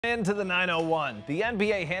Into the 901. The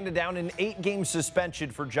NBA handed down an 8-game suspension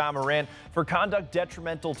for Morant for conduct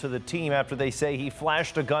detrimental to the team after they say he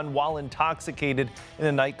flashed a gun while intoxicated in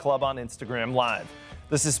a nightclub on Instagram Live.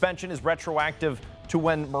 The suspension is retroactive to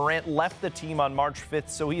when Morant left the team on March 5th,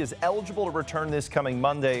 so he is eligible to return this coming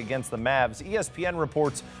Monday against the Mavs. ESPN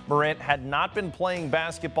reports Morant had not been playing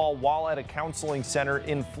basketball while at a counseling center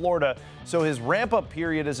in Florida, so his ramp-up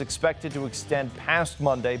period is expected to extend past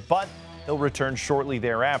Monday, but he'll return shortly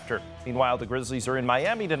thereafter. Meanwhile, the Grizzlies are in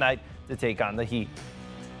Miami tonight to take on the Heat.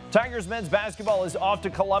 Tigers men's basketball is off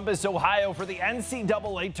to Columbus, Ohio for the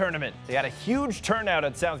NCAA tournament. They had a huge turnout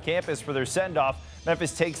at South Campus for their send-off.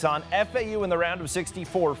 Memphis takes on FAU in the round of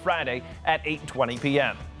 64 Friday at 8:20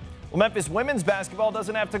 p.m. Well, Memphis women's basketball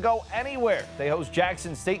doesn't have to go anywhere. They host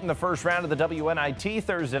Jackson State in the first round of the WNIT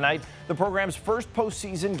Thursday night, the program's first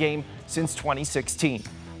postseason game since 2016.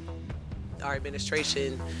 Our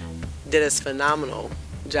administration did a phenomenal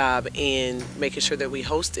job in making sure that we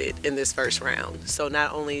hosted in this first round. So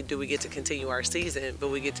not only do we get to continue our season, but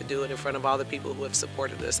we get to do it in front of all the people who have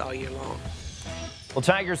supported us all year long. Well,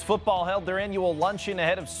 Tigers football held their annual luncheon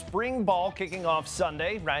ahead of spring ball kicking off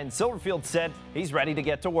Sunday. Ryan Silverfield said he's ready to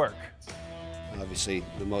get to work. Obviously,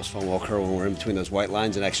 the most fun will occur when we're in between those white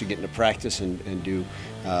lines and actually getting to practice and do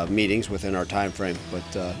meetings within our time frame.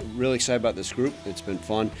 But really excited about this group. It's been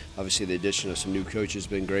fun. Obviously, the addition of some new coaches has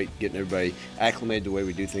been great, getting everybody acclimated to the way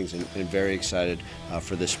we do things, and very excited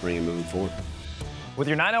for this spring and moving forward. With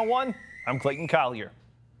your 901, I'm Clayton Collier.